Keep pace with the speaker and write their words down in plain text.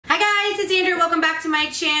welcome back to my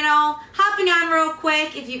channel. Hopping on real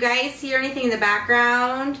quick, if you guys hear anything in the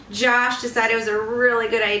background, Josh decided it was a really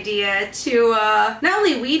good idea to not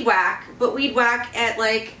only weed whack, but weed whack at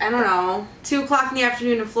like, I don't know, 2 o'clock in the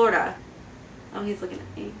afternoon in Florida. Oh, he's looking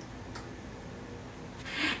at me.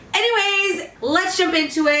 Anyways, let's jump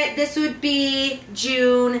into it. This would be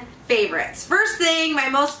June favorites. First thing, my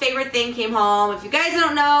most favorite thing came home. If you guys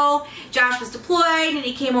don't know, Josh was deployed and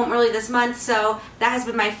he came home early this month, so that has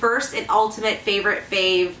been my first and ultimate favorite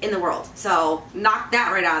fave in the world. So knock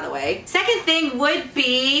that right out of the way. Second thing would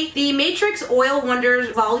be the Matrix Oil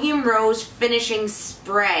Wonders Volume Rose Finishing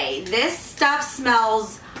Spray. This stuff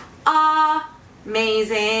smells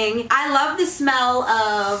amazing. I love the smell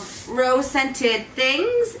of rose scented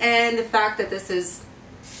things, and the fact that this is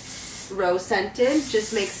rose scented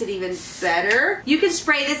just makes it even better. You can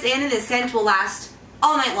spray this in and the scent will last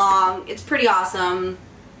all night long. It's pretty awesome.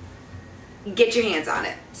 Get your hands on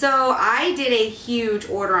it. So I did a huge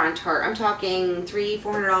order on Tarte. I'm talking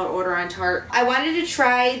 $300-400 order on Tarte. I wanted to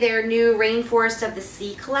try their new Rainforest of the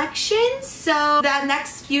Sea collection. So the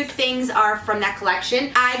next few things are from that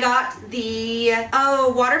collection. I got the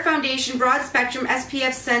Water Foundation Broad Spectrum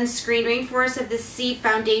SPF Sunscreen Rainforest of the Sea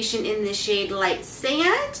Foundation in the shade Light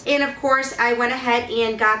Sand. And of course I went ahead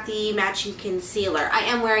and got the matching concealer. I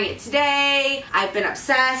am wearing it today. I've been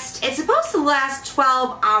obsessed. It's supposed to last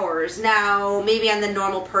 12 hours. Now maybe on the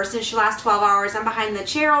normal person it should last 12 hours. I'm behind the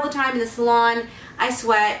chair all the time in the salon. I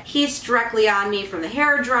sweat. Heat's directly on me from the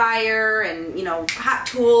hair dryer and, you know, hot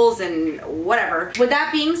tools and whatever. With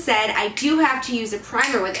that being said, I do have to use a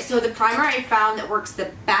primer with it. So the primer I found that works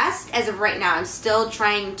the best as of right now, I'm still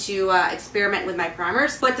trying to experiment with my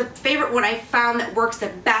primers, but the favorite one I found that works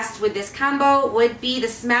the best with this combo would be the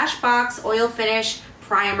Smashbox Oil Finish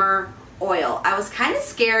Primer Oil. I was kind of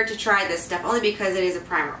scared to try this stuff only because it is a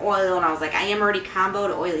primer oil, and I was like, I am already comboed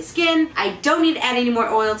to oily skin. I don't need to add any more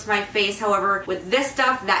oil to my face. However, with this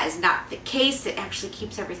stuff, that is not the case. It actually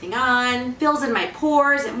keeps everything on, fills in my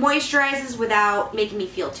pores, it moisturizes without making me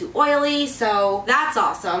feel too oily, so that's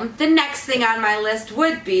awesome. The next thing on my list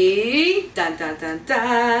would be dun dun dun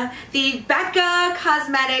dun, the Becca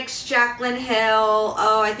Cosmetics Jaclyn Hill.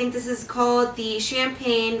 Oh, I think this is called the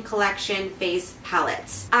Champagne Collection Face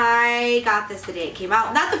Palettes. I got this the day it came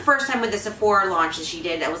out. Not the first time with the Sephora launch that she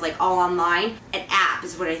did that was like all online. An app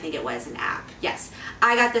is what I think it was, an app. Yes.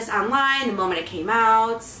 I got this online the moment it came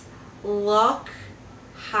out. Look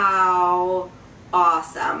how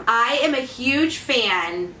awesome. I am a huge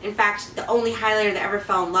fan. In fact, the only highlighter that I ever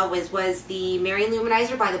fell in love with was the Mary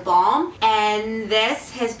Luminizer by The Balm, and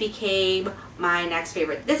this has became my next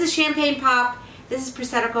favorite. This is Champagne Pop. This is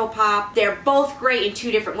Prosecco Pop. They're both great in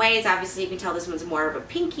 2 different ways. Obviously, you can tell this one's more of a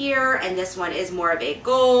pinkier, and this one is more of a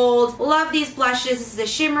gold. Love these blushes. This is a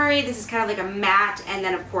shimmery. This is kind of like a matte, and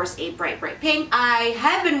then, of course, a bright, bright pink. I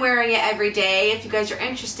have been wearing it every day. If you guys are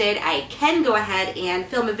interested, I can go ahead and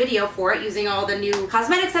film a video for it using all the new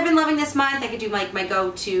cosmetics I've been loving this month. I could do like my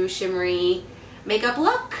go-to shimmery makeup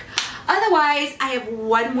look. Otherwise, I have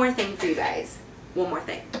one more thing for you guys. One more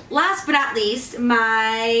thing. Last but not least,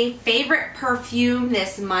 my favorite perfume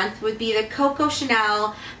this month would be the Coco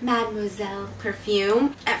Chanel Mademoiselle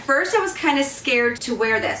perfume. At first I was kind of scared to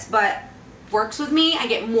wear this, but works with me. I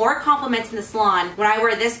get more compliments in the salon when I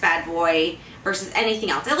wear this bad boy versus anything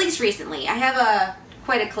else, at least recently. I have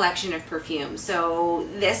quite a collection of perfumes, so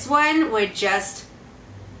this one would just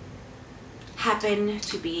happen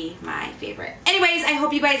to be my favorite. Anyways, I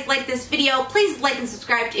hope you guys like this video. Please like and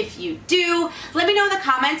subscribe if you do. Let me know in the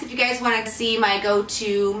comments if you guys want to see my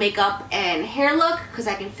go-to makeup and hair look, because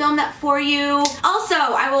I can film that for you. Also,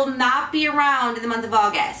 I will not be around in the month of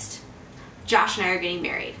August. Josh and I are getting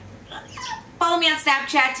married. Follow me on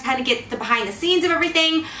Snapchat to kind of get the behind the scenes of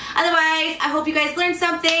everything. Otherwise, I hope you guys learned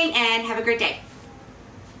something and have a great day.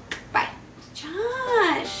 Bye.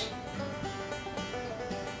 Josh.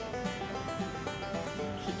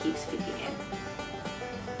 Keep speaking in.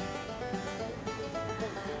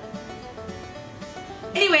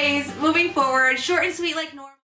 Anyways, moving forward, short and sweet like normal.